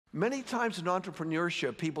Many times in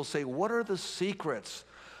entrepreneurship, people say, what are the secrets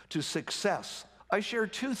to success? I share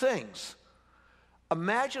two things.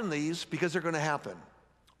 Imagine these because they're going to happen.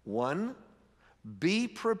 One, be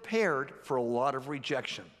prepared for a lot of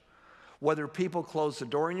rejection. Whether people close the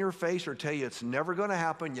door in your face or tell you it's never going to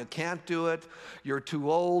happen, you can't do it, you're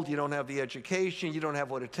too old, you don't have the education, you don't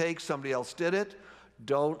have what it takes, somebody else did it,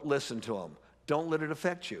 don't listen to them. Don't let it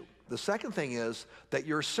affect you. The second thing is that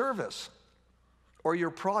your service or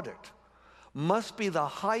your product must be the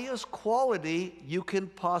highest quality you can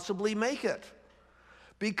possibly make it,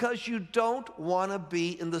 because you don't want to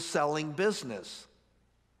be in the selling business.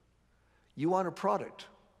 You want a product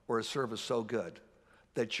or a service so good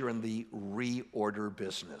that you're in the reorder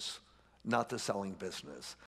business, not the selling business.